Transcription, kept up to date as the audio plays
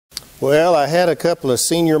Well, I had a couple of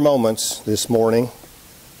senior moments this morning.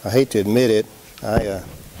 I hate to admit it. I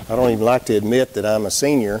don't even like to admit that I'm a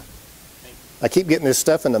senior. I keep getting this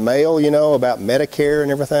stuff in the mail, you know, about Medicare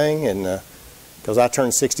and everything, and because I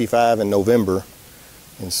turned 65 in November,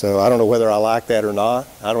 and so I don't know whether I like that or not.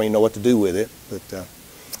 I don't even know what to do with it. But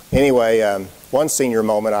anyway, one senior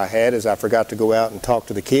moment I had is I forgot to go out and talk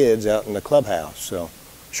to the kids out in the clubhouse. So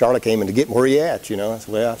Charlotte came in to get me, where are you at? You know, I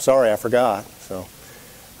said, well, I'm sorry, I forgot. So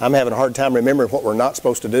I'm having a hard time remembering what we're not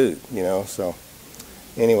supposed to do, you know. So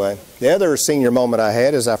anyway, the other senior moment I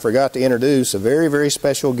had is I forgot to introduce a very, very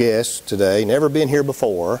special guest today, never been here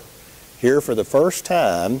before, here for the first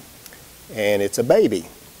time, and it's a baby.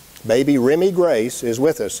 Baby Remy Grace is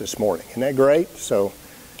with us this morning. Isn't that great? So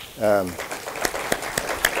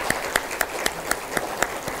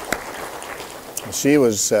she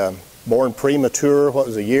was born premature. What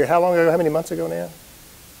was a year? How long ago? How many months ago now?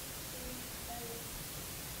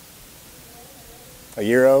 A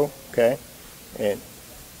year old? Okay.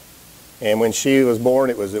 And when she was born,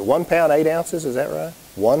 it was at 1 pound 8 ounces. Is that right?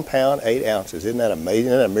 1 pound 8 ounces. Isn't that amazing?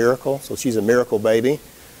 Isn't that a miracle? So she's a miracle baby.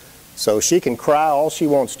 So she can cry all she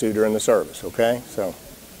wants to during the service. Okay. So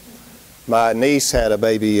my niece had a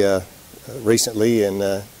baby recently and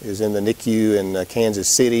is in the NICU in Kansas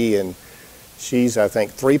City, and she's, I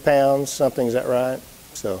think, 3 pounds something. Is that right?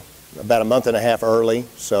 So about a month and a half early.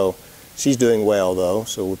 So she's doing well, though,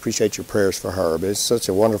 so we appreciate your prayers for her. But it's such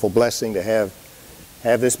a wonderful blessing to have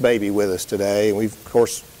this baby with us today. And we've, of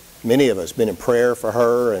course, many of us been in prayer for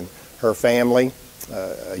her and her family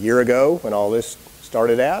a year ago when all this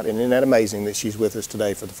started out. And isn't that amazing that she's with us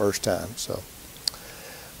today for the first time? So,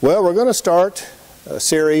 well, we're going to start a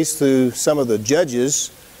series through some of the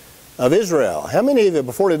judges of Israel. How many of you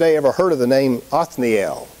before today ever heard of the name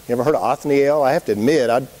Othniel? You ever heard of Othniel? I have to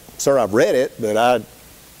admit, I've read it, but I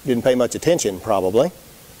didn't pay much attention probably.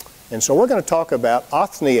 And so we're going to talk about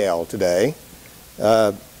Othniel today.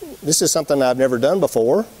 This is something I've never done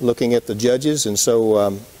before, looking at the judges. And so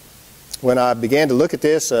when I began to look at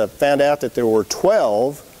this, I found out that there were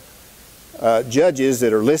 12 judges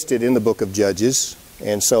that are listed in the book of Judges.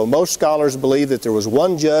 And so most scholars believe that there was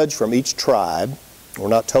one judge from each tribe. We're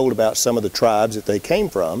not told about some of the tribes that they came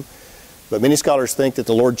from. But many scholars think that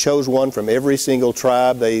the Lord chose one from every single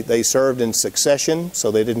tribe. They served in succession, so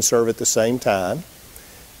they didn't serve at the same time.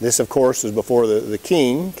 This, of course, was before the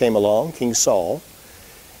king came along, King Saul.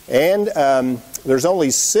 And there's only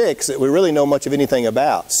 6 that we really know much of anything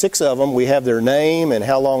about. 6 of them, we have their name and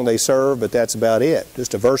how long they served, but that's about it.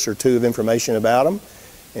 Just a verse or two of information about them.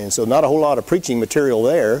 And so not a whole lot of preaching material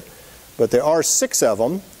there. But there are 6 of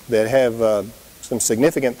them that have some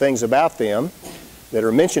significant things about them that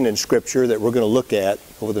are mentioned in Scripture that we're going to look at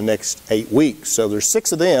over the next 8 weeks. So there's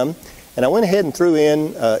 6 of them, and I went ahead and threw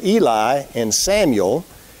in Eli and Samuel.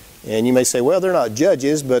 And you may say, well, they're not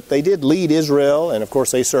judges, but they did lead Israel, and of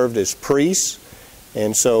course they served as priests.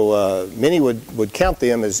 And so many would count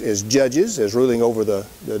them as judges, as ruling over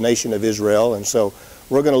the nation of Israel. And so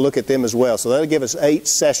we're going to look at them as well. So that'll give us 8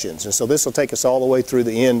 sessions. And so this will take us all the way through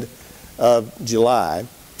the end of July.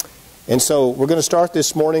 And so we're going to start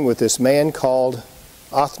this morning with this man called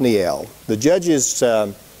Othniel. The judges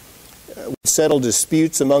would settle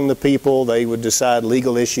disputes among the people. They would decide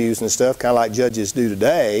legal issues and stuff, kind of like judges do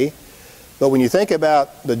today. But when you think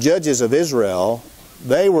about the judges of Israel,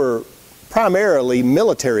 they were primarily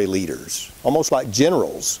military leaders, almost like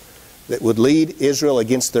generals that would lead Israel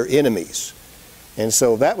against their enemies. And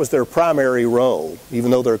so that was their primary role,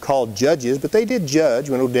 even though they're called judges. But they did judge.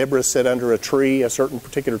 When Deborah sat under a tree, a certain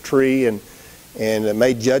particular tree, and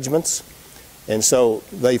made judgments. And so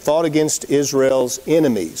they fought against Israel's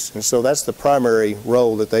enemies. And so that's the primary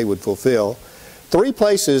role that they would fulfill. 3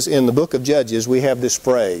 places in the book of Judges we have this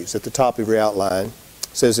phrase at the top of your outline.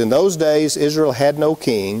 It says, in those days Israel had no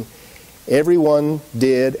king. Everyone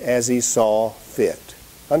did as he saw fit.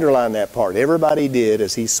 Underline that part. Everybody did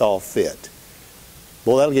as he saw fit.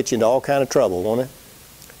 Boy, that'll get you into all kind of trouble, won't it?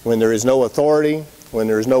 When there is no authority, when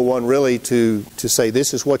there is no one really to say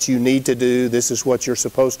this is what you need to do, this is what you're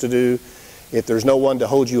supposed to do. If there's no one to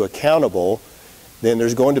hold you accountable, then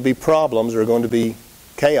there's going to be problems, there's going to be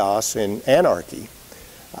chaos and anarchy.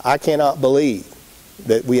 I cannot believe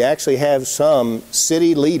that we actually have some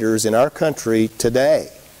city leaders in our country today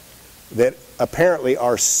that apparently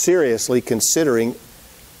are seriously considering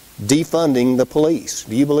defunding the police.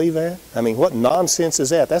 Do you believe that? I mean, what nonsense is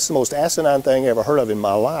that? That's the most asinine thing I ever heard of in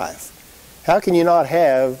my life. How can you not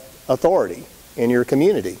have authority in your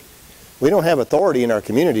community? We don't have authority in our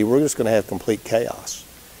community, we're just going to have complete chaos.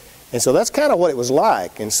 And so that's kind of what it was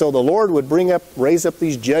like. And so the Lord would raise up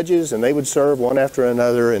these judges, and they would serve one after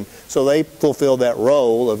another. And so they fulfilled that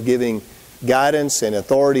role of giving guidance and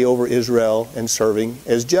authority over Israel and serving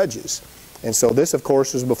as judges. And so this, of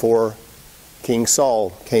course, was before King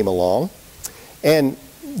Saul came along. And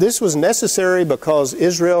this was necessary because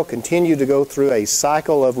Israel continued to go through a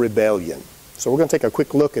cycle of rebellion. So we're going to take a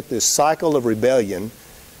quick look at this cycle of rebellion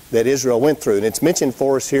that Israel went through. And it's mentioned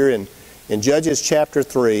for us here in Judges chapter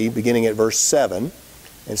 3, beginning at verse 7.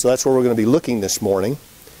 And so that's where we're going to be looking this morning.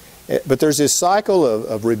 But there's this cycle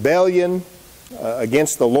of rebellion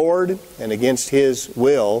against the Lord and against His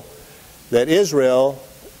will that Israel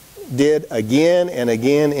did again and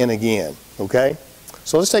again and again. Okay?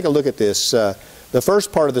 So let's take a look at this. The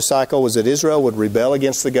first part of the cycle was that Israel would rebel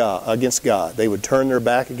against God. They would turn their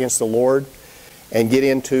back against the Lord and get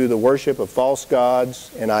into the worship of false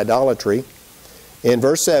gods and idolatry. In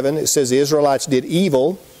verse 7, it says the Israelites did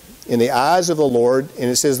evil in the eyes of the Lord, and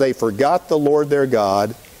it says they forgot the Lord their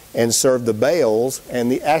God and served the Baals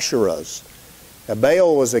and the Asherahs. Now,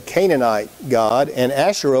 Baal was a Canaanite god, and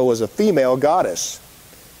Asherah was a female goddess.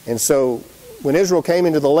 And so when Israel came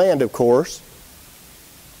into the land, of course,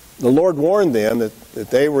 the Lord warned them that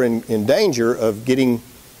they were in danger of getting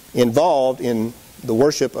involved in the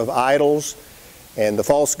worship of idols and the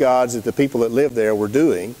false gods that the people that lived there were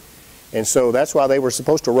doing. And so that's why they were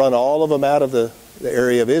supposed to run all of them out of the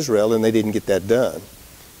area of Israel, and they didn't get that done.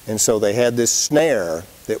 And so they had this snare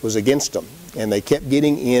that was against them, and they kept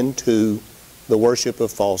getting into the worship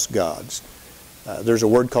of false gods. There's a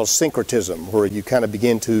word called syncretism, where you kind of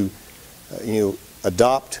begin to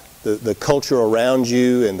adopt the culture around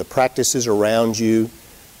you and the practices around you.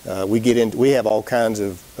 We have all kinds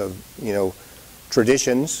of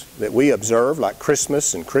traditions that we observe, like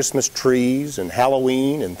Christmas and Christmas trees and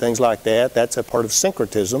Halloween and things like that. That's a part of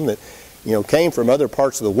syncretism that came from other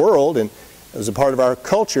parts of the world, and it was a part of our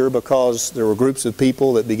culture because there were groups of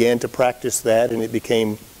people that began to practice that, and it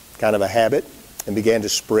became kind of a habit and began to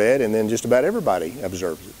spread, and then just about everybody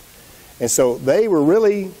observes it. And so they were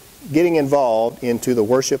really getting involved into the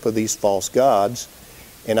worship of these false gods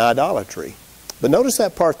and idolatry. But notice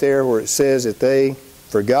that part there where it says that they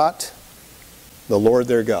forgot the Lord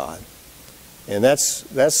their God. And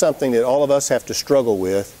that's something that all of us have to struggle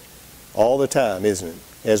with all the time, isn't it,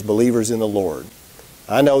 as believers in the Lord.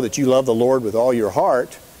 I know that you love the Lord with all your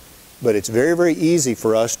heart, but it's very, very easy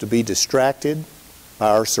for us to be distracted by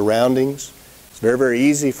our surroundings. It's very, very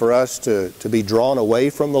easy for us to be drawn away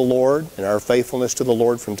from the Lord and our faithfulness to the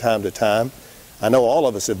Lord from time to time. I know all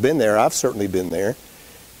of us have been there. I've certainly been there.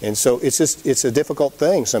 And so it's a difficult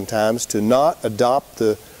thing sometimes to not adopt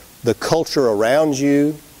the culture around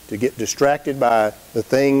you, to get distracted by the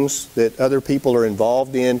things that other people are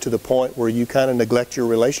involved in to the point where you kind of neglect your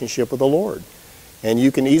relationship with the Lord. And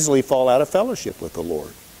you can easily fall out of fellowship with the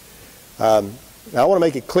Lord. Now I want to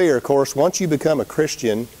make it clear, of course, once you become a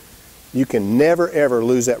Christian, you can never, ever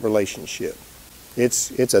lose that relationship.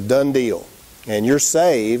 It's a done deal. And you're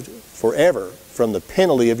saved forever from the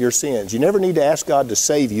penalty of your sins. You never need to ask God to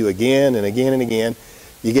save you again and again and again.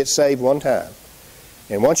 You get saved one time.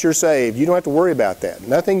 And once you're saved, you don't have to worry about that.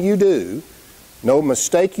 Nothing you do, no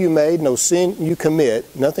mistake you made, no sin you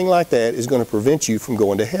commit, nothing like that is going to prevent you from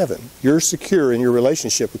going to heaven. You're secure in your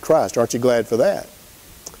relationship with Christ. Aren't you glad for that?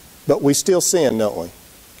 But we still sin, don't we?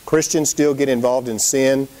 Christians still get involved in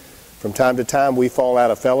sin. From time to time, we fall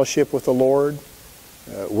out of fellowship with the Lord.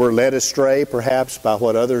 We're led astray, perhaps, by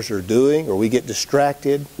what others are doing, or we get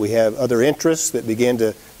distracted. We have other interests that begin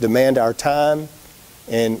to demand our time.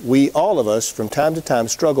 And we, all of us, from time to time,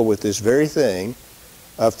 struggle with this very thing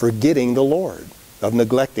of forgetting the Lord, of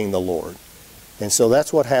neglecting the Lord. And so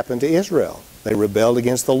that's what happened to Israel. They rebelled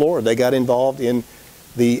against the Lord. They got involved in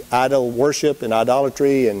the idol worship and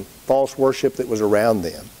idolatry and false worship that was around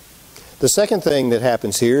them. The second thing that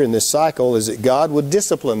happens here in this cycle is that God would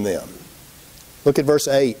discipline them. Look at verse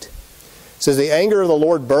 8. It says, the anger of the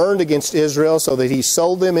Lord burned against Israel so that He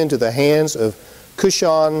sold them into the hands of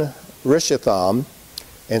Cushan-Rishathaim.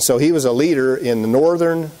 And so he was a leader in the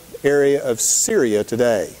northern area of Syria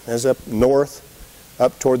today. That's up north,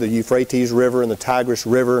 up toward the Euphrates River and the Tigris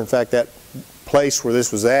River. In fact, that place where this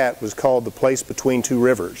was at was called the place between two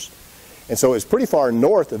rivers. And so it was pretty far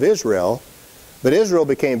north of Israel. But Israel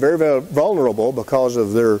became very, very vulnerable because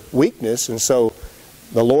of their weakness. And so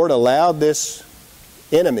the Lord allowed this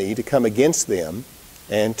enemy to come against them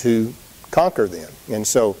and to conquer them. And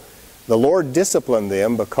so the Lord disciplined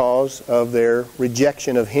them because of their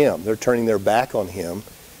rejection of Him. They're turning their back on Him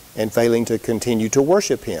and failing to continue to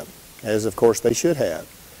worship Him, as of course they should have.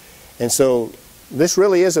 And so this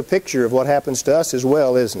really is a picture of what happens to us as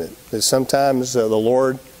well, isn't it? That sometimes the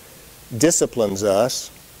Lord disciplines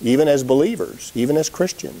us, even as believers, even as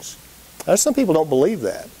Christians. Now, some people don't believe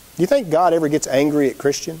that. Do you think God ever gets angry at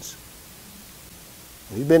Christians?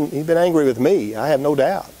 He's been angry with me, I have no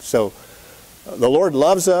doubt. So the Lord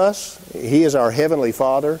loves us. He is our heavenly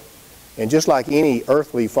Father. And just like any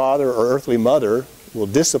earthly father or earthly mother will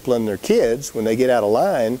discipline their kids when they get out of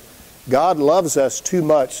line, God loves us too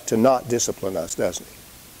much to not discipline us, doesn't He?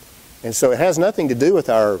 And so it has nothing to do with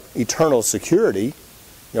our eternal security.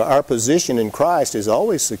 Our position in Christ is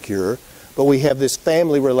always secure, but we have this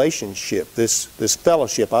family relationship, this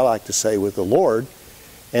fellowship, I like to say, with the Lord.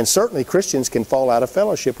 And certainly Christians can fall out of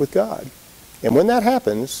fellowship with God. And when that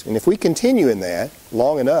happens, and if we continue in that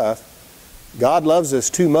long enough, God loves us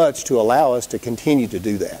too much to allow us to continue to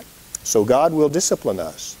do that. So God will discipline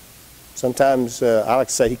us. Sometimes, I like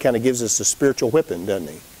to say, He kind of gives us a spiritual whipping, doesn't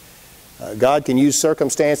He? God can use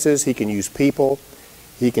circumstances, He can use people,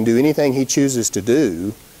 He can do anything He chooses to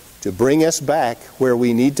do to bring us back where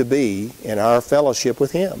we need to be in our fellowship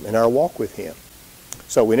with Him, in our walk with Him.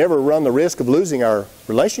 So we never run the risk of losing our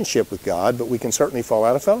relationship with God, but we can certainly fall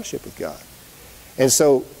out of fellowship with God. And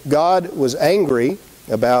so God was angry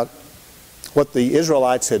about what the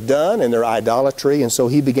Israelites had done and their idolatry, and so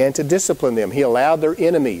He began to discipline them. He allowed their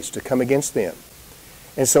enemies to come against them.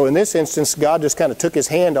 And so in this instance, God just kind of took His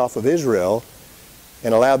hand off of Israel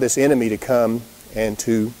and allowed this enemy to come and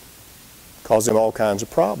to cause them all kinds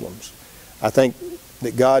of problems. I think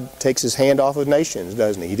that God takes His hand off of nations,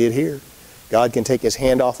 doesn't He? He did here. God can take His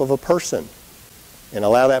hand off of a person and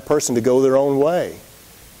allow that person to go their own way.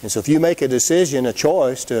 And so if you make a decision, a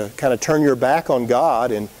choice to kind of turn your back on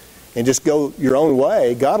God and just go your own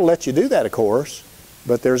way, God will let you do that, of course,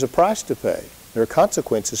 but there's a price to pay. There are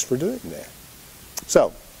consequences for doing that.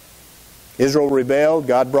 So, Israel rebelled,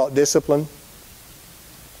 God brought discipline.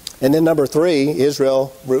 And then number 3,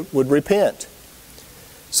 Israel would repent.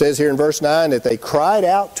 It says here in verse 9 that they cried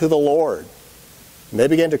out to the Lord. And they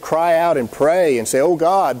began to cry out and pray and say, "Oh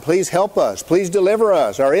God, please help us. Please deliver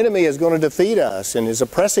us. Our enemy is going to defeat us and is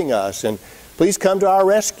oppressing us. And please come to our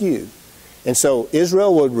rescue." And so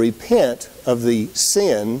Israel would repent of the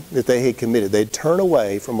sin that they had committed. They'd turn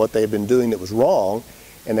away from what they had been doing that was wrong,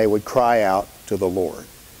 and they would cry out to the Lord.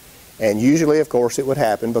 And usually, of course, it would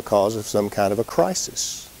happen because of some kind of a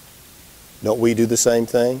crisis. Don't we do the same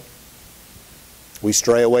thing? We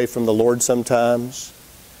stray away from the Lord sometimes,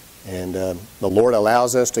 and the Lord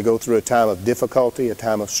allows us to go through a time of difficulty, a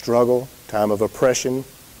time of struggle, a time of oppression,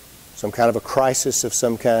 some kind of a crisis of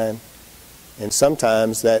some kind. And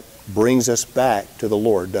sometimes that brings us back to the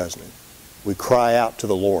Lord, doesn't it? We cry out to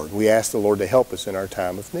the Lord. We ask the Lord to help us in our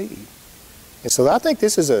time of need. And so I think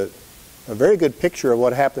this is a very good picture of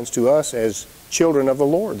what happens to us as children of the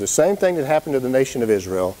Lord. The same thing that happened to the nation of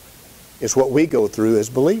Israel is what we go through as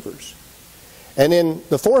believers. And then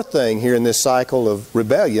the 4th thing here in this cycle of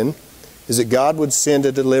rebellion is that God would send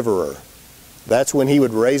a deliverer. That's when He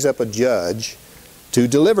would raise up a judge to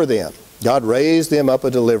deliver them. God raised them up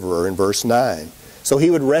a deliverer in verse 9. So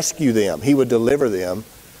He would rescue them. He would deliver them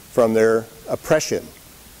from their oppression,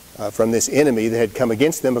 from this enemy that had come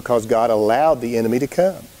against them because God allowed the enemy to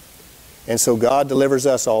come. And so God delivers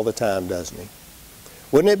us all the time, doesn't He?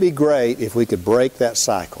 Wouldn't it be great if we could break that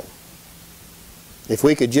cycle? If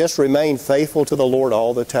we could just remain faithful to the Lord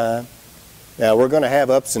all the time. Now, we're going to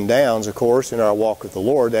have ups and downs, of course, in our walk with the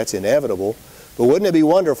Lord. That's inevitable. But wouldn't it be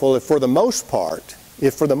wonderful if for the most part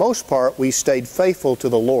we stayed faithful to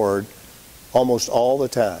the Lord almost all the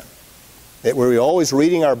time? That we're always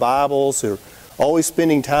reading our Bibles, or always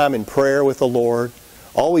spending time in prayer with the Lord,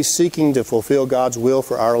 always seeking to fulfill God's will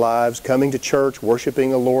for our lives, coming to church,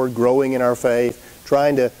 worshiping the Lord, growing in our faith,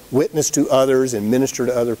 trying to witness to others and minister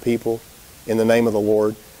to other people in the name of the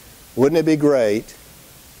Lord. Wouldn't it be great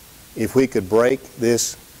if we could break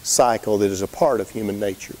this cycle that is a part of human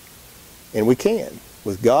nature? And we can.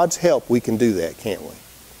 With God's help, we can do that, can't we?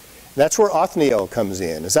 That's where Othniel comes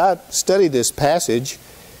in. As I studied this passage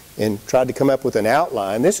and tried to come up with an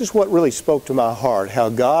outline, this is what really spoke to my heart, how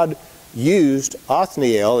God used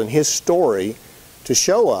Othniel and his story to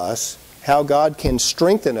show us how God can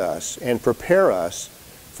strengthen us and prepare us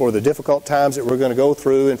for the difficult times that we're going to go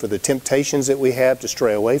through and for the temptations that we have to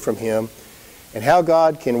stray away from Him, and how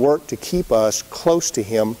God can work to keep us close to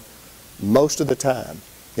Him most of the time,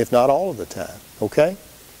 if not all of the time. Okay?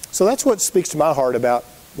 So that's what speaks to my heart about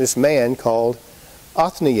this man called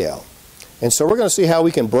Othniel. And so we're going to see how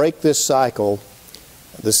we can break this cycle,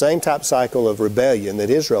 the same type cycle of rebellion that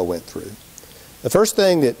Israel went through. The first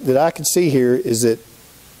thing that I can see here is that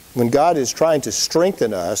when God is trying to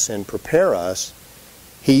strengthen us and prepare us,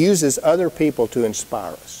 He uses other people to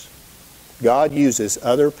inspire us. God uses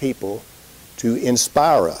other people to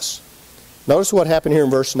inspire us. Notice what happened here in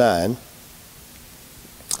verse 9. It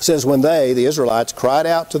says, when they, the Israelites, cried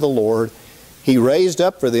out to the Lord, He raised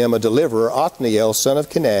up for them a deliverer, Othniel, son of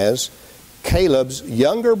Kenaz, Caleb's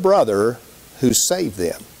younger brother, who saved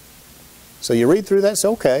them. So you read through that, it's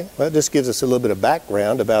okay. Well, it just gives us a little bit of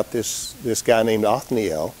background about this guy named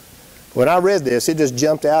Othniel. When I read this, it just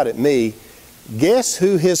jumped out at me. Guess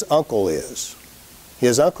who his uncle is?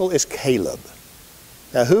 His uncle is Caleb.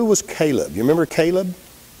 Now, who was Caleb? You remember Caleb?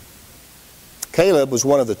 Caleb was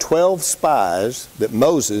one of the 12 spies that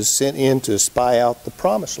Moses sent in to spy out the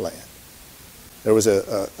Promised Land. There was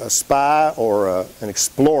a spy or an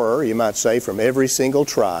explorer, you might say, from every single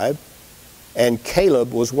tribe, and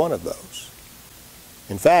Caleb was one of those.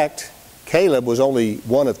 In fact, Caleb was only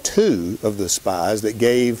one of 2 of the spies that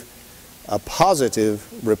gave a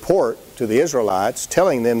positive report to the Israelites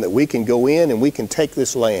telling them that we can go in and we can take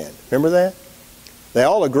this land. Remember that? They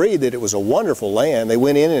all agreed that it was a wonderful land. They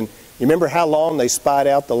went in and you remember how long they spied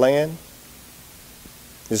out the land?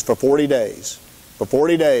 It was for 40 days. For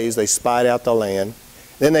 40 days they spied out the land.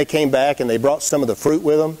 Then they came back and they brought some of the fruit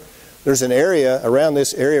with them. There's an area around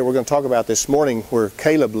this area we're going to talk about this morning where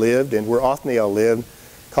Caleb lived and where Othniel lived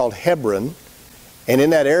called Hebron. And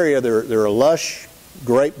in that area there are lush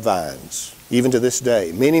grapevines, even to this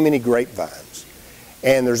day. Many, many grapevines.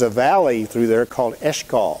 And there's a valley through there called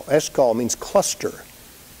Eshcol. Eshcol means cluster.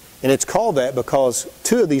 And it's called that because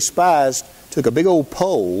 2 of these spies took a big old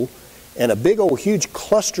pole and a big old huge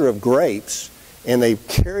cluster of grapes, and they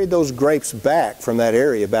carried those grapes back from that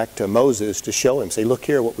area back to Moses to show him, say, look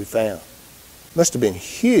here what we found. Must have been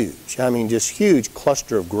huge. I mean, just huge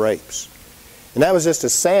cluster of grapes. And that was just a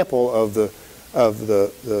sample of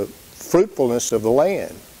the fruitfulness of the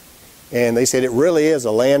land. And they said it really is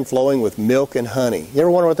a land flowing with milk and honey. You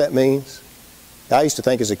ever wonder what that means? I used to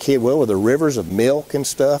think as a kid, well, were there rivers of milk and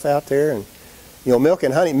stuff out there? And you know, milk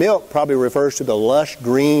and honey. Milk probably refers to the lush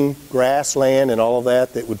green grassland and all of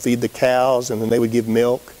that that would feed the cows, and then they would give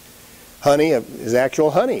milk. Honey is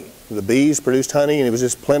actual honey. The bees produced honey, and it was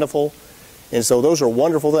just plentiful. And so those are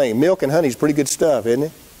wonderful things. Milk and honey is pretty good stuff, isn't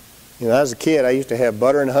it? You know, as a kid, I used to have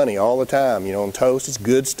butter and honey all the time, you know, on toast. It's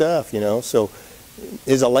good stuff, you know. So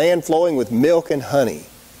is a land flowing with milk and honey.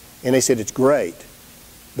 And they said it's great.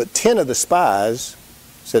 But 10 of the spies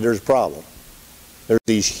said there's a problem. There's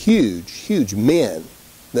these huge, huge men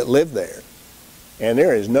that live there. And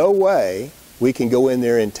there is no way we can go in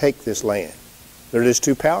there and take this land. They're just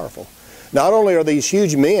too powerful. Not only are these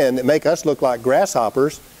huge men that make us look like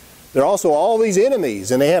grasshoppers, there are also all these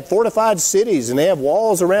enemies, and they have fortified cities, and they have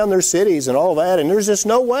walls around their cities and all that, and there's just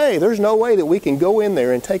no way. There's no way that we can go in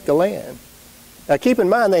there and take the land. Now keep in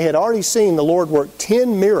mind, they had already seen the Lord work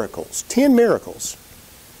 10 miracles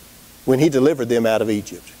when He delivered them out of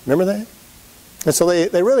Egypt. Remember that? And so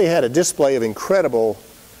they really had a display of incredible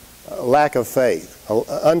lack of faith,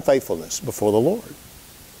 unfaithfulness before the Lord.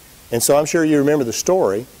 And so I'm sure you remember the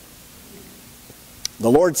story. The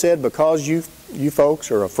Lord said, because you folks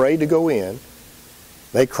are afraid to go in,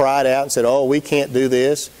 they cried out and said, oh, we can't do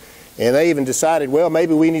this. And they even decided, well,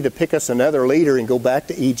 maybe we need to pick us another leader and go back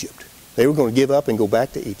to Egypt. They were going to give up and go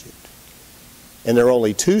back to Egypt. And there were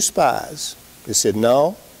only 2 spies that said,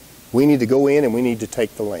 no, we need to go in and we need to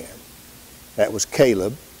take the land. That was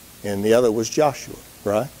Caleb, and the other was Joshua,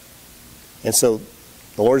 right? And so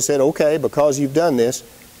the Lord said, okay, because you've done this,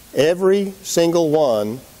 every single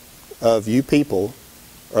one of you people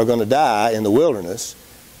are going to die in the wilderness,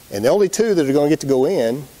 and the only 2 that are going to get to go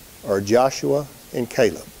in are Joshua and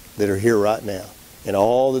Caleb that are here right now, and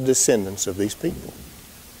all the descendants of these people.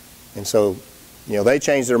 And so, you know, they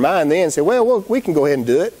changed their mind then and said, well, we can go ahead and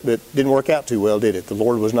do it, but it didn't work out too well, did it? The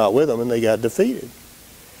Lord was not with them, and they got defeated.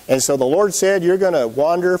 And so the Lord said, you're going to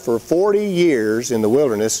wander for 40 years in the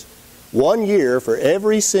wilderness, 1 year for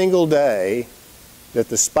every single day that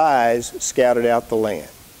the spies scouted out the land.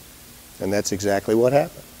 And that's exactly what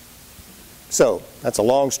happened. So, that's a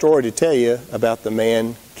long story to tell you about the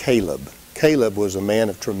man Caleb. Caleb was a man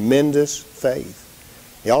of tremendous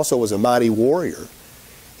faith. He also was a mighty warrior.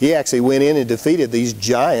 He actually went in and defeated these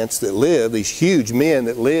giants that lived, these huge men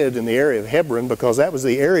that lived in the area of Hebron, because that was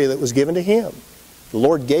the area that was given to him. The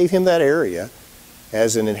Lord gave him that area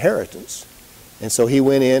as an inheritance. And so he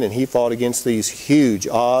went in and he fought against these huge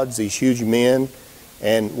odds, these huge men,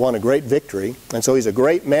 and won a great victory. And so he's a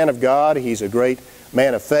great man of God. He's a great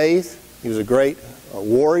man of faith. He was a great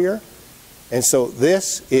warrior. And so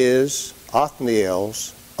this is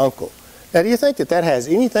Othniel's uncle. Now, do you think that that has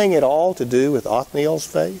anything at all to do with Othniel's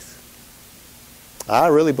faith? I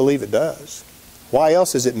really believe it does. Why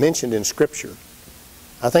else is it mentioned in Scripture?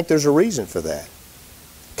 I think there's a reason for that.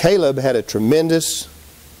 Caleb had a tremendous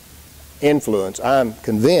influence, I'm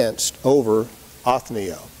convinced, over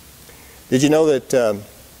Othniel. Did you know that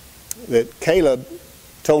that Caleb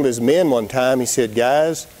told his men one time, he said,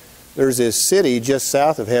 guys, there's this city just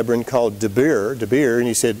south of Hebron called Debir, and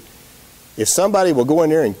he said, if somebody will go in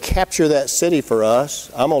there and capture that city for us,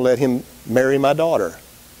 I'm going to let him marry my daughter.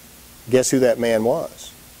 Guess who that man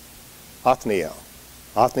was? Othniel.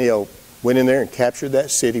 Othniel went in there and captured that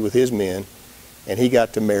city with his men, and he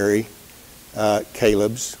got to marry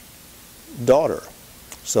Caleb's daughter.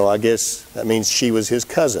 So I guess that means she was his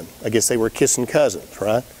cousin. I guess they were kissing cousins,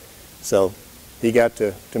 right? So he got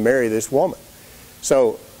to marry this woman.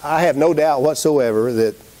 So I have no doubt whatsoever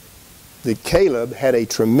that Caleb had a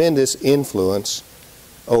tremendous influence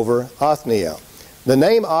over Othniel. The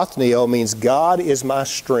name Othniel means God is my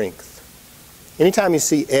strength. Anytime you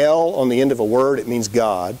see L on the end of a word, it means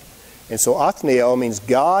God. And so Othniel means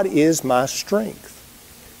God is my strength.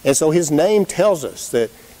 And so his name tells us that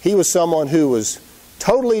he was someone who was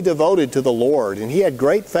totally devoted to the Lord, and he had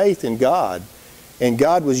great faith in God. And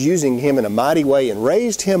God was using him in a mighty way and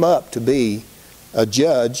raised him up to be a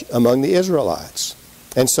judge among the Israelites.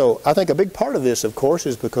 And so I think a big part of this, of course,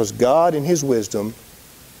 is because God in his wisdom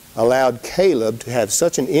allowed Caleb to have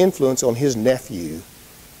such an influence on his nephew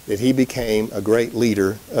that he became a great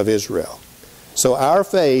leader of Israel. So our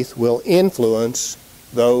faith will influence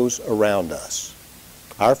those around us.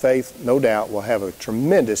 Our faith, no doubt, will have a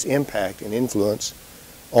tremendous impact and influence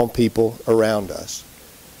on people around us.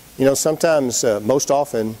 You know, sometimes, most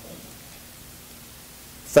often,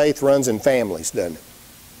 faith runs in families, doesn't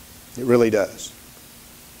it? It really does.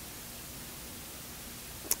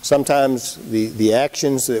 Sometimes the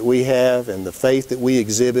actions that we have and the faith that we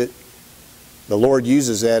exhibit, the Lord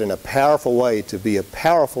uses that in a powerful way to be a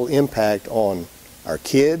powerful impact on our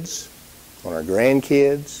kids, on our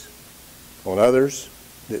grandkids, on others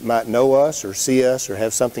that might know us or see us or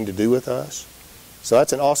have something to do with us. So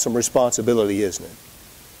that's an awesome responsibility, isn't it?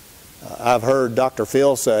 I've heard Dr.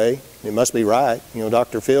 Phil say, it must be right, you know,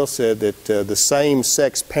 Dr. Phil said that the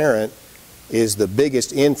same-sex parent is the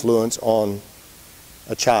biggest influence on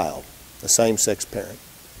a child, the same-sex parent.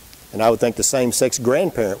 And I would think the same-sex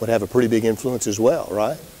grandparent would have a pretty big influence as well,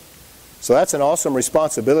 right? So that's an awesome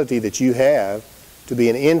responsibility that you have to be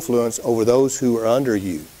an influence over those who are under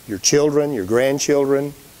you, your children, your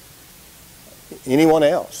grandchildren, anyone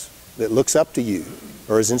else that looks up to you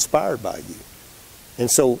or is inspired by you. And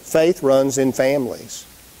so faith runs in families.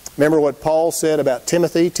 Remember what Paul said about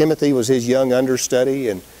Timothy? Timothy was his young understudy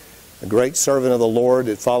and a great servant of the Lord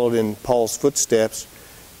that followed in Paul's footsteps.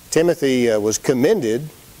 Timothy was commended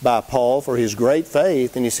by Paul for his great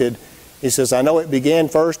faith, and he says, I know it began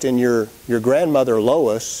first in your grandmother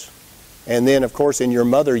Lois, and then, of course, in your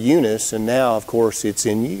mother Eunice, and now, of course, it's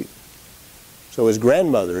in you. So his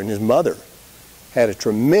grandmother and his mother had a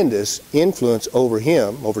tremendous influence over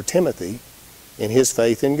him, over Timothy, in his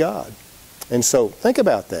faith in God. And so, think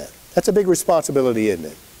about that. That's a big responsibility, isn't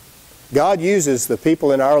it? God uses the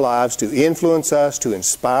people in our lives to influence us, to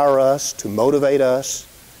inspire us, to motivate us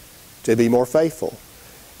to be more faithful.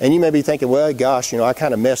 And you may be thinking, well, gosh, you know, I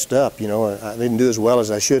kind of messed up. You know, I didn't do as well as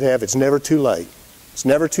I should have. It's never too late. It's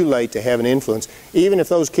never too late to have an influence. Even if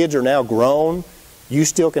those kids are now grown, you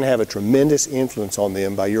still can have a tremendous influence on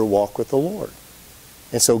them by your walk with the Lord.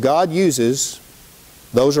 And so God uses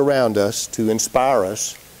those around us to inspire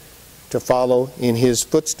us to follow in his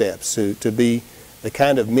footsteps, to be the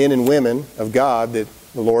kind of men and women of God that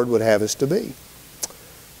the Lord would have us to be.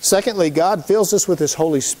 Secondly, God fills us with his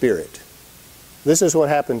Holy Spirit. This is what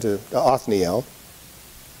happened to Othniel.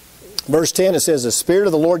 Verse 10, it says, the Spirit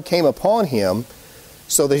of the Lord came upon him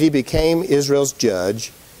so that he became Israel's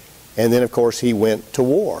judge. And then, of course, he went to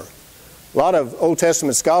war. A lot of Old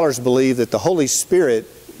Testament scholars believe that the Holy Spirit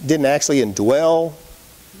didn't actually indwell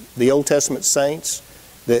the Old Testament saints,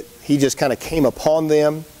 that he just kind of came upon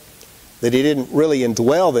them, that he didn't really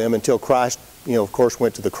indwell them until Christ, you know, of course,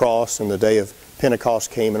 went to the cross and the day of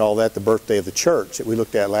Pentecost came and all that, the birthday of the church that we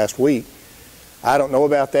looked at last week. I don't know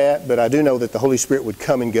about that, but I do know that the Holy Spirit would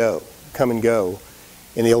come and go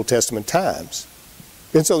in the Old Testament times.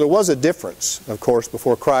 And so there was a difference, of course,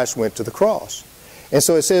 before Christ went to the cross. And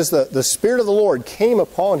so it says that the Spirit of the Lord came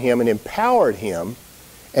upon him and empowered him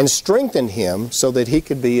and strengthened him so that he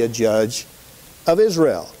could be a judge of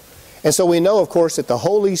Israel. And so we know, of course, that the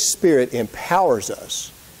Holy Spirit empowers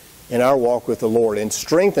us in our walk with the Lord and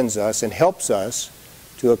strengthens us and helps us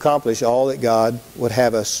to accomplish all that God would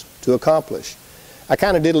have us to accomplish. I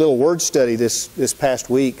kind of did a little word study this past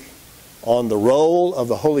week on the role of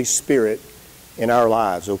the Holy Spirit in our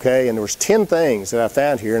lives, okay? And there was 10 things that I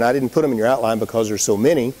found here, and I didn't put them in your outline because there's so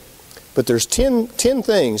many, but there's 10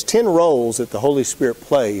 things, 10 roles that the Holy Spirit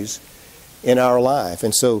plays in our life.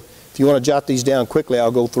 And so if you want to jot these down quickly,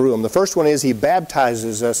 I'll go through them. The first one is He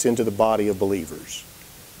baptizes us into the body of believers.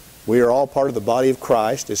 We are all part of the body of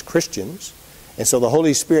Christ as Christians. And so the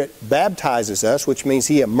Holy Spirit baptizes us, which means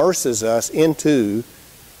He immerses us into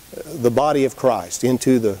the body of Christ,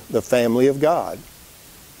 into the family of God.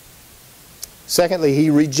 Secondly, He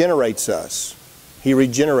regenerates us. He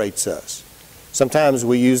regenerates us. Sometimes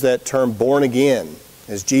we use that term born again,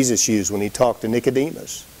 as Jesus used when He talked to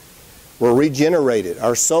Nicodemus. We're regenerated.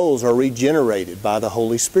 Our souls are regenerated by the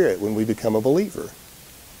Holy Spirit when we become a believer.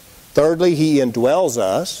 Thirdly, He indwells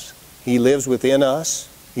us. He lives within us.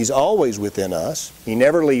 He's always within us. He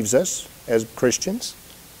never leaves us as Christians.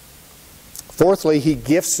 Fourthly, He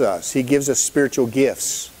gifts us. He gives us spiritual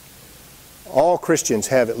gifts. All Christians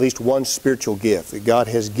have at least one spiritual gift that God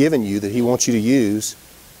has given you that He wants you to use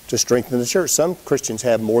to strengthen the church. Some Christians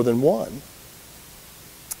have more than one.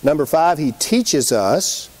 Number 5, He teaches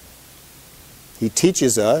us. He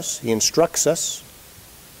teaches us. He instructs us.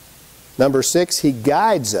 Number 6, He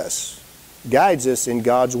guides us. Guides us in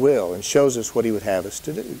God's will and shows us what He would have us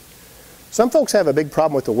to do. Some folks have a big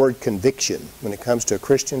problem with the word conviction when it comes to a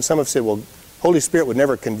Christian. Some have said, well, Holy Spirit would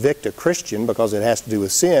never convict a Christian because it has to do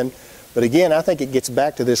with sin. But again, I think it gets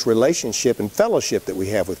back to this relationship and fellowship that we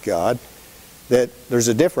have with God, that there's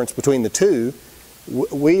a difference between the two.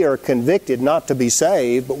 We are convicted not to be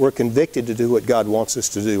saved, but we're convicted to do what God wants us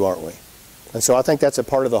to do, aren't we? And so I think that's a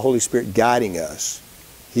part of the Holy Spirit guiding us.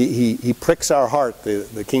 He pricks our heart,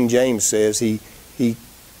 the King James says. He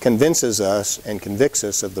convinces us and convicts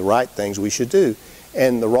us of the right things we should do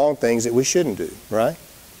and the wrong things that we shouldn't do, right?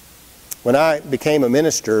 When I became a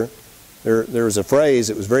minister, there was a phrase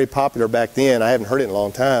that was very popular back then. I haven't heard it in a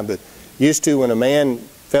long time, but used to, when a man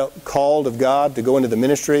felt called of God to go into the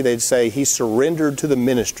ministry, they'd say, he surrendered to the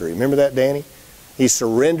ministry. Remember that, Danny? He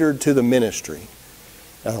surrendered to the ministry.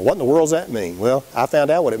 Now, what in the world does that mean? Well, I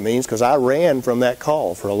found out what it means because I ran from that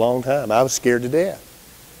call for a long time. I was scared to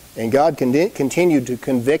death. And God continued to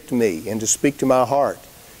convict me and to speak to my heart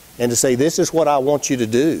and to say, this is what I want you to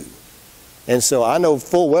do. And so I know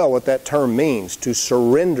full well what that term means, to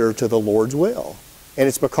surrender to the Lord's will. And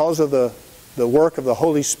it's because of the work of the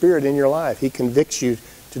Holy Spirit in your life. He convicts you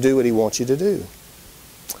to do what He wants you to do.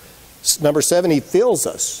 Number 7, He fills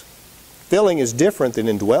us. Filling is different than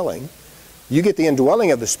indwelling. You get the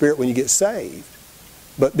indwelling of the Spirit when you get saved.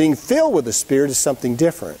 But being filled with the Spirit is something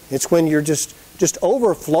different. It's when you're just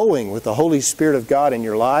overflowing with the Holy Spirit of God in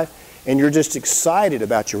your life, and you're just excited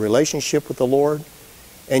about your relationship with the Lord,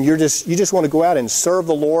 and you just want to go out and serve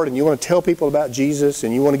the Lord, and you want to tell people about Jesus,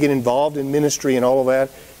 and you want to get involved in ministry and all of that.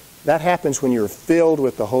 That happens when you're filled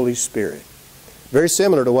with the Holy Spirit. Very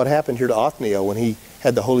similar to what happened here to Othniel when he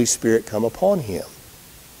had the Holy Spirit come upon him.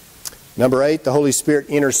 Number 8, the Holy Spirit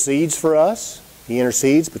intercedes for us. He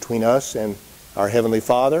intercedes between us and our Heavenly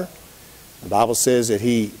Father. The Bible says that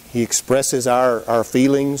He expresses our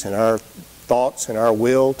feelings and our thoughts and our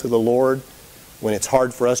will to the Lord when it's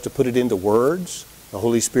hard for us to put it into words. The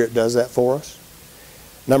Holy Spirit does that for us.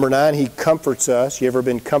 Number 9, He comforts us. You ever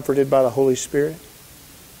been comforted by the Holy Spirit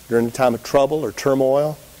during a time of trouble or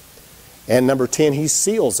turmoil? And number 10, He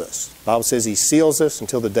seals us. The Bible says He seals us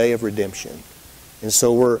until the day of redemption. And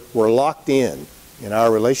so we're locked in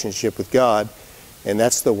our relationship with God, and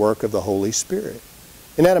that's the work of the Holy Spirit.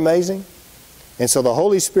 Isn't that amazing? And so the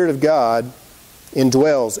Holy Spirit of God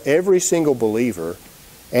indwells every single believer,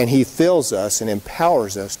 and He fills us and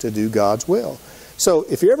empowers us to do God's will. So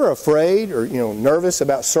if you're ever afraid or nervous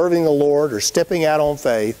about serving the Lord or stepping out on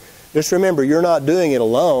faith, just remember you're not doing it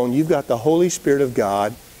alone. You've got the Holy Spirit of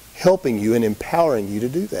God helping you and empowering you to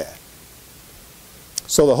do that.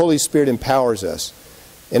 So the Holy Spirit empowers us.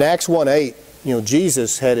 In Acts 1:8,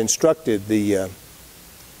 Jesus had instructed the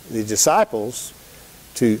disciples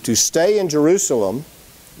to stay in Jerusalem,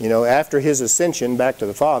 after His ascension back to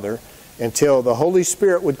the Father, until the Holy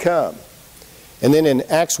Spirit would come. And then in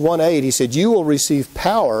Acts 1:8, He said, you will receive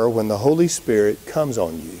power when the Holy Spirit comes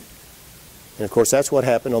on you. And of course, that's what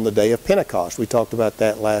happened on the day of Pentecost. We talked about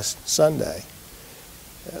that last Sunday.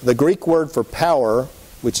 The Greek word for power,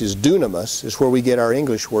 which is dunamis, is where we get our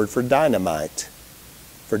English word for dynamite.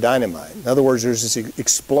 In other words, there's this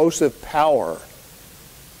explosive power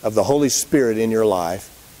of the Holy Spirit in your life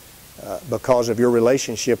because of your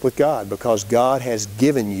relationship with God, because God has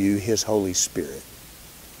given you His Holy Spirit.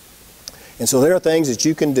 And so there are things that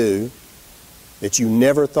you can do that you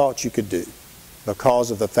never thought you could do because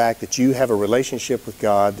of the fact that you have a relationship with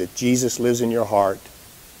God, that Jesus lives in your heart,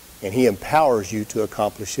 and He empowers you to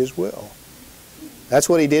accomplish His will. That's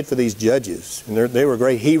what He did for these judges. And they were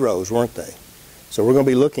great heroes, weren't they? So we're going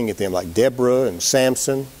to be looking at them like Deborah and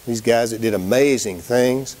Samson, these guys that did amazing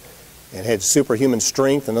things. and had superhuman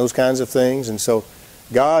strength and those kinds of things. And so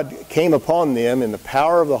God came upon them in the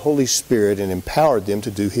power of the Holy Spirit and empowered them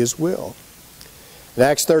to do His will. In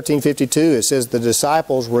Acts 13:52, it says, the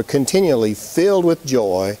disciples were continually filled with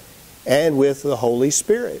joy and with the Holy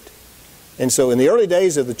Spirit. And so in the early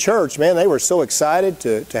days of the church, man, they were so excited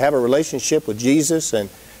to have a relationship with Jesus, and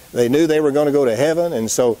they knew they were going to go to heaven. And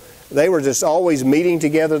so they were just always meeting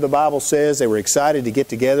together, the Bible says. They were excited to get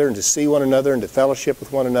together and to see one another and to fellowship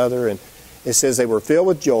with one another. And it says they were filled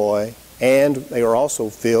with joy, and they were also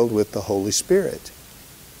filled with the Holy Spirit.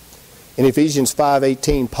 In Ephesians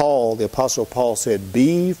 5:18, the Apostle Paul said,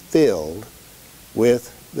 be filled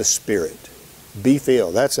with the Spirit. Be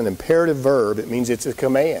filled. That's an imperative verb. It means it's a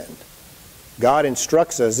command. God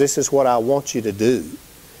instructs us, this is what I want you to do.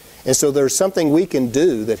 And so there's something we can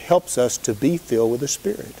do that helps us to be filled with the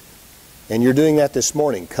Spirit. And you're doing that this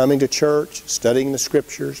morning, coming to church, studying the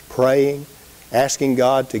Scriptures, praying, asking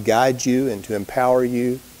God to guide you and to empower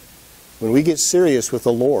you. When we get serious with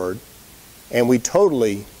the Lord and we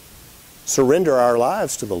totally surrender our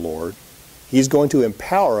lives to the Lord, He's going to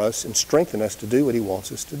empower us and strengthen us to do what He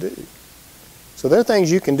wants us to do. So there are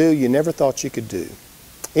things you can do you never thought you could do.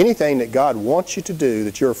 Anything that God wants you to do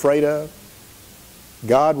that you're afraid of,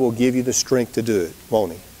 God will give you the strength to do it,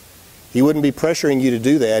 won't He? He wouldn't be pressuring you to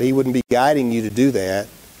do that. He wouldn't be guiding you to do that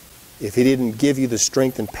if He didn't give you the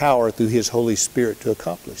strength and power through His Holy Spirit to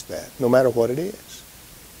accomplish that, no matter what it is.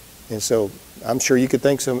 And so I'm sure you could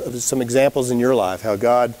think of some examples in your life how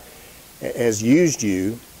God has used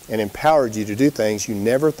you and empowered you to do things you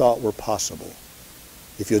never thought were possible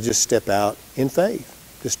if you'll just step out in faith.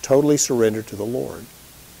 Just totally surrender to the Lord.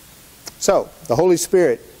 So, the Holy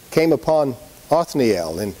Spirit came upon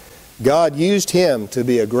Othniel, and God used him to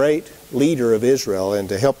be a great leader of Israel and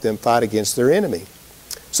to help them fight against their enemy.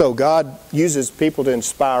 So God uses people to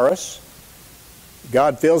inspire us.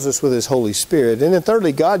 God fills us with His Holy Spirit. And then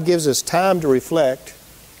thirdly, God gives us time to reflect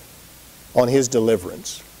on His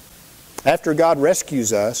deliverance. After God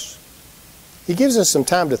rescues us, He gives us some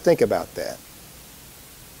time to think about that.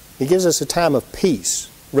 He gives us a time of peace,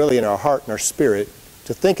 really, in our heart and our spirit,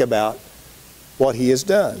 to think about what He has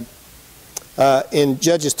done. In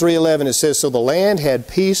Judges 3:11 it says, so the land had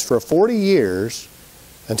peace for 40 years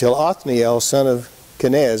until Othniel, son of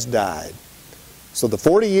Kenaz, died. So the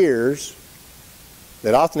 40 years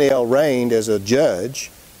that Othniel reigned as a judge,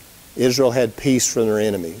 Israel had peace from their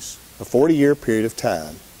enemies. A 40-year period of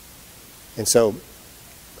time. And so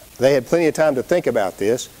they had plenty of time to think about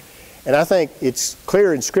this. And I think it's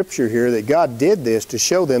clear in Scripture here that God did this to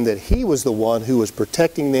show them that He was the one who was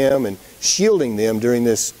protecting them and shielding them during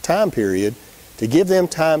this time period, to give them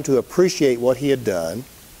time to appreciate what He had done,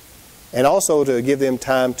 and also to give them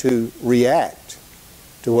time to react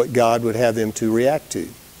to what God would have them to react to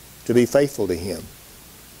be faithful to Him.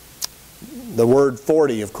 The word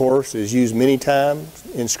 40, of course, is used many times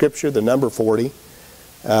in Scripture, the number 40.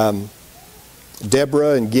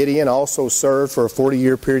 Deborah and Gideon also served for a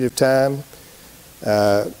 40-year period of time.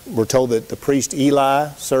 We're told that the priest Eli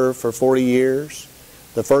served for 40 years.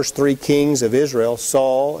 The first three kings of Israel,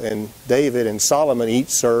 Saul and David and Solomon, each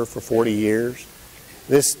served for 40 years.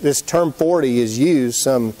 This term 40 is used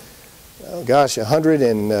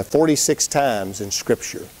 146 times in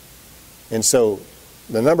Scripture. And so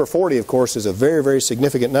the number 40, of course, is a very, very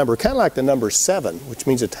significant number, kind of like the number 7, which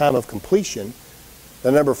means a time of completion.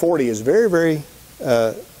 The number 40 is very, very,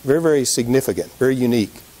 very significant, very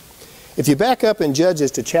unique. If you back up in Judges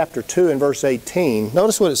to chapter 2 and verse 18,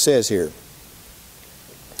 notice what it says here.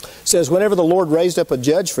 It says, whenever the Lord raised up a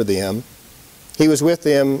judge for them, He was with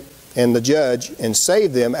them and the judge, and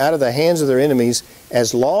saved them out of the hands of their enemies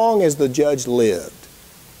as long as the judge lived.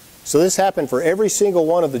 So this happened for every single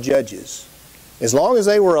one of the judges. As long as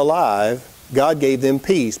they were alive, God gave them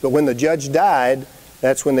peace. But when the judge died,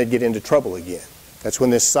 that's when they'd get into trouble again. That's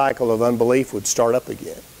when this cycle of unbelief would start up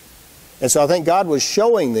again. And so I think God was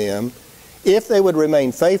showing them, if they would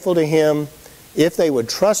remain faithful to Him, if they would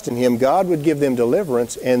trust in Him, God would give them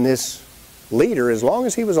deliverance, and this leader, as long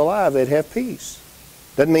as he was alive, they'd have peace.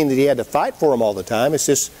 Doesn't mean that he had to fight for them all the time. It's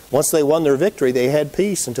just once they won their victory, they had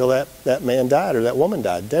peace until that man died or that woman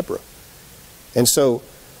died, Deborah. And so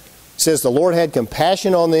it says the Lord had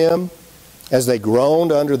compassion on them as they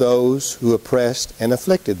groaned under those who oppressed and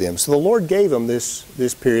afflicted them. So the Lord gave them this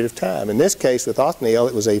period of time. In this case, with Othniel,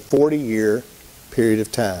 it was a 40-year period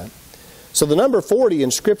of time. So the number 40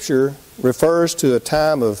 in Scripture refers to a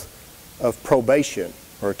time of probation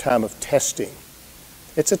or a time of testing.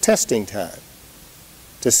 It's a testing time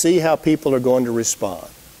to see how people are going to respond,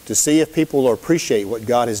 to see if people will appreciate what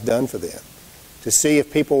God has done for them, to see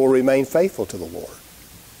if people will remain faithful to the Lord.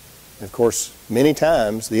 And of course, many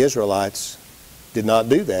times the Israelites did not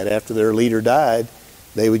do that. After their leader died,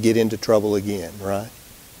 they would get into trouble again, right?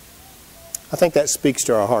 I think that speaks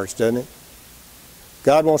to our hearts, doesn't it?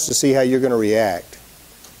 God wants to see how you're going to react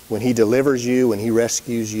when He delivers you, when He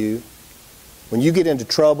rescues you. When you get into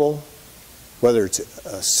trouble, whether it's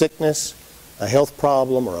a sickness, a health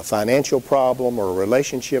problem, or a financial problem, or a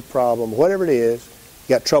relationship problem, whatever it is,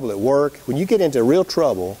 you got trouble at work. When you get into real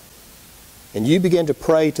trouble and you begin to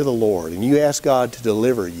pray to the Lord and you ask God to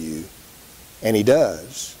deliver you, and He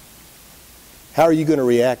does, how are you going to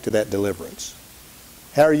react to that deliverance?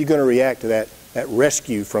 How are you going to react to that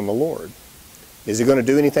rescue from the Lord? Is it going to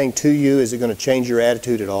do anything to you? Is it going to change your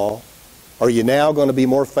attitude at all? Are you now going to be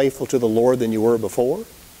more faithful to the Lord than you were before?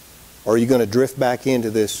 Or are you going to drift back into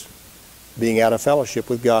this being out of fellowship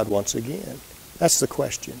with God once again? That's the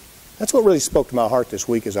question. That's what really spoke to my heart this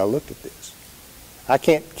week as I looked at this. I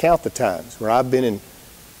can't count the times where I've been in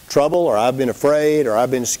trouble, or I've been afraid, or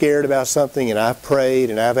I've been scared about something, and I've prayed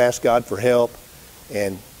and I've asked God for help,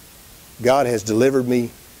 and God has delivered me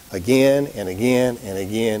again and again and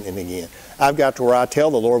again and again. I've got to where I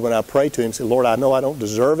tell the Lord when I pray to Him, say, Lord, I know I don't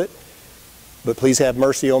deserve it, but please have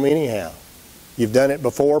mercy on me anyhow. You've done it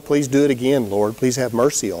before, please do it again, Lord. Please have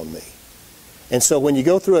mercy on me. And so when you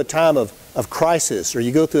go through a time of crisis, or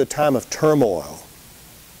you go through a time of turmoil,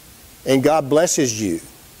 and God blesses you,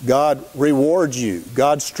 God rewards you,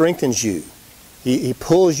 God strengthens you, He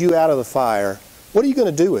pulls you out of the fire, what are you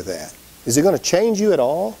going to do with that? Is it going to change you at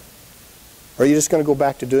all? Or are you just going to go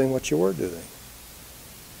back to doing what you were doing?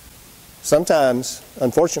 Sometimes,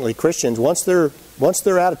 unfortunately, Christians, once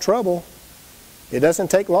they're out of trouble, it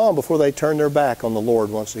doesn't take long before they turn their back on the Lord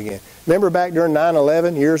once again. Remember back during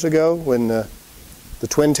 9/11 years ago when the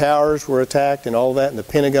Twin Towers were attacked and all that, and the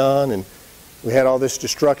Pentagon, and we had all this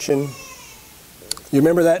destruction? You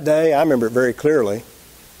remember that day? I remember it very clearly.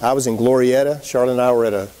 I was in Glorieta. Charlotte and I were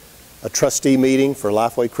at a trustee meeting for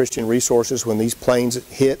Lifeway Christian Resources when these planes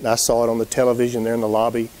hit, and I saw it on the television there in the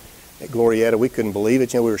lobby at Glorieta. We couldn't believe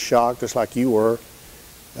it. You know, we were shocked, just like you were.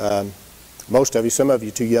 Most of you, some of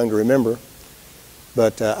you too young to remember.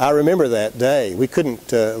 But I remember that day. We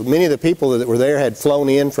couldn't, many of the people that were there had flown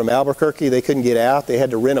in from Albuquerque. They couldn't get out. They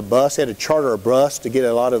had to rent a bus. They had to charter a bus to get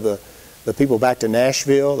a lot of the people back to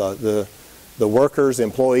Nashville, the workers,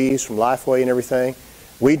 employees from Lifeway and everything.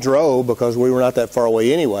 We drove because we were not that far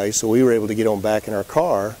away anyway, so we were able to get on back in our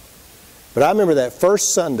car. But I remember that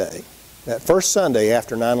first Sunday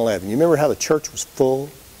after 9/11. You remember how the church was full?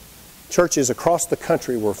 Churches across the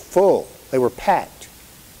country were full. They were packed.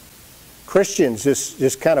 Christians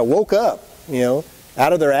just kind of woke up,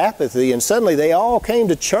 out of their apathy, and suddenly they all came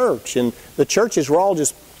to church, and the churches were all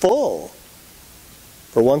just full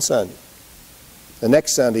for one Sunday. The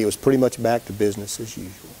next Sunday, it was pretty much back to business as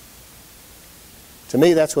usual. To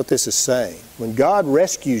me, that's what this is saying. When God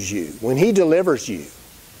rescues you, when He delivers you,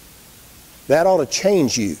 that ought to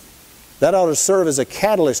change you. That ought to serve as a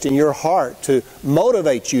catalyst in your heart to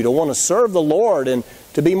motivate you to want to serve the Lord and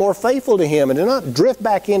to be more faithful to Him and to not drift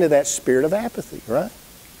back into that spirit of apathy, right?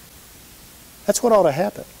 That's what ought to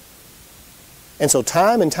happen. And so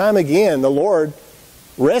time and time again, the Lord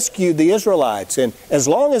rescued the Israelites. And as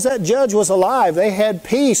long as that judge was alive, they had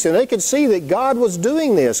peace, and they could see that God was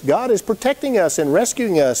doing this. God is protecting us and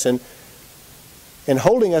rescuing us and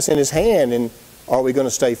holding us in His hand. And are we going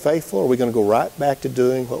to stay faithful, or are we going to go right back to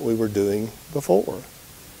doing what we were doing before?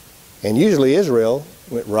 And usually Israel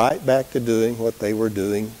went right back to doing what they were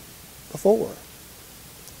doing before.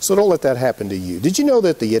 So don't let that happen to you. Did you know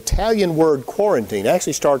that the Italian word quarantine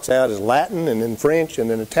actually starts out as Latin and then French and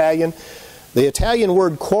then Italian? The Italian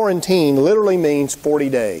word quarantine literally means 40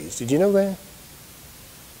 days. Did you know that?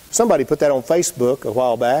 Somebody put that on Facebook a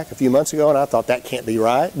while back, a few months ago, and I thought that can't be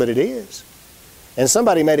right, but it is. And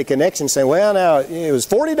somebody made a connection saying, well, now, it was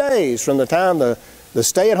 40 days from the time the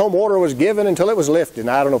stay-at-home order was given until it was lifted.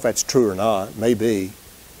 Now, I don't know if that's true or not. Maybe.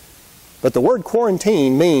 But the word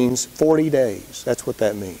quarantine means 40 days. That's what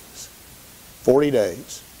that means. 40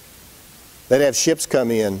 days. They'd have ships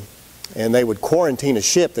come in, and they would quarantine a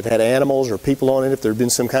ship that had animals or people on it if there had been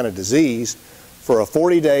some kind of disease for a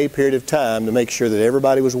 40-day period of time to make sure that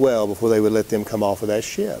everybody was well before they would let them come off of that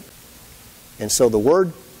ship. And so the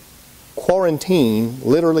word quarantine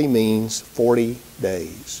literally means 40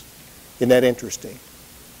 days. Isn't that interesting?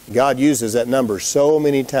 God uses that number so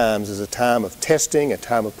many times as a time of testing, a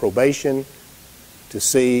time of probation, to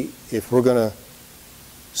see if we're going to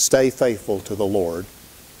stay faithful to the Lord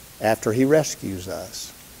after He rescues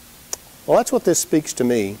us. Well, that's what this speaks to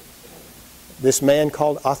me. This man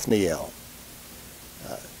called Othniel.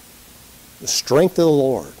 The strength of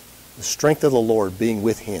the Lord being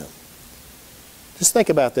with him. Just think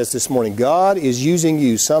about this morning. God is using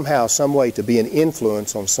you somehow, some way to be an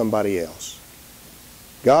influence on somebody else.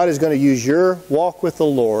 God is going to use your walk with the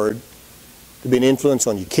Lord to be an influence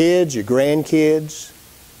on your kids, your grandkids.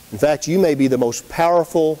 In fact, you may be the most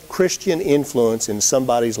powerful Christian influence in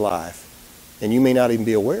somebody's life, and you may not even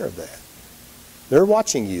be aware of that. They're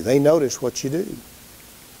watching you. They notice what you do.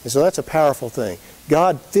 And so that's a powerful thing.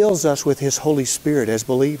 God fills us with His Holy Spirit as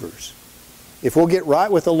believers. If we'll get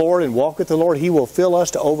right with the Lord and walk with the Lord, He will fill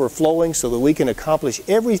us to overflowing so that we can accomplish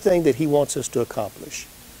everything that He wants us to accomplish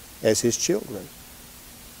as His children.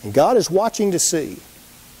 And God is watching to see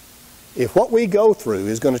if what we go through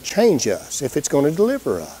is going to change us, if it's going to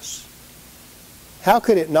deliver us. How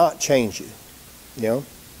could it not change you? You know,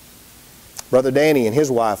 Brother Danny and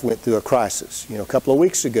his wife went through a crisis, a couple of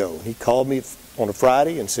weeks ago. He called me on a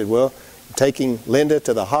Friday and said, well, I'm taking Linda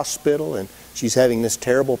to the hospital and she's having this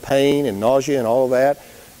terrible pain and nausea and all of that.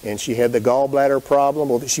 And she had the gallbladder problem.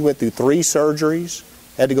 Well, she went through 3 surgeries,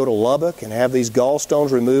 had to go to Lubbock and have these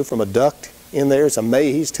gallstones removed from a duct in there. It's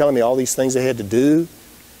amazing. He's telling me all these things they had to do.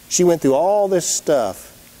 She went through all this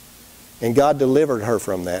stuff, and God delivered her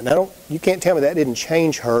from that. Now, you can't tell me that didn't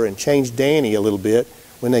change her and change Danny a little bit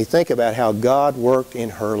when they think about how God worked in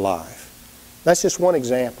her life. That's just one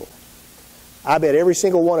example. I bet every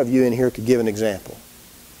single one of you in here could give an example.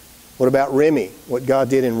 What about Remy? What God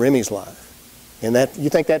did in Remy's life? And that, you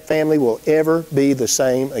think that family will ever be the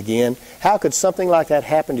same again? How could something like that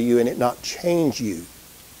happen to you and it not change you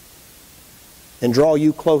and draw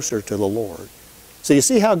you closer to the Lord? So you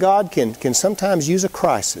see how God can sometimes use a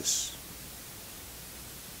crisis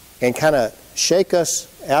and kind of shake us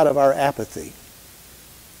out of our apathy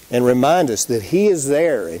and remind us that He is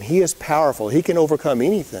there and He is powerful. He can overcome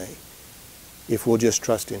anything if we'll just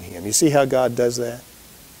trust in Him. You see how God does that?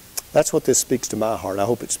 That's what this speaks to my heart. I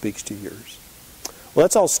hope it speaks to yours. Well,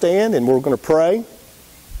 let's all stand and we're going to pray.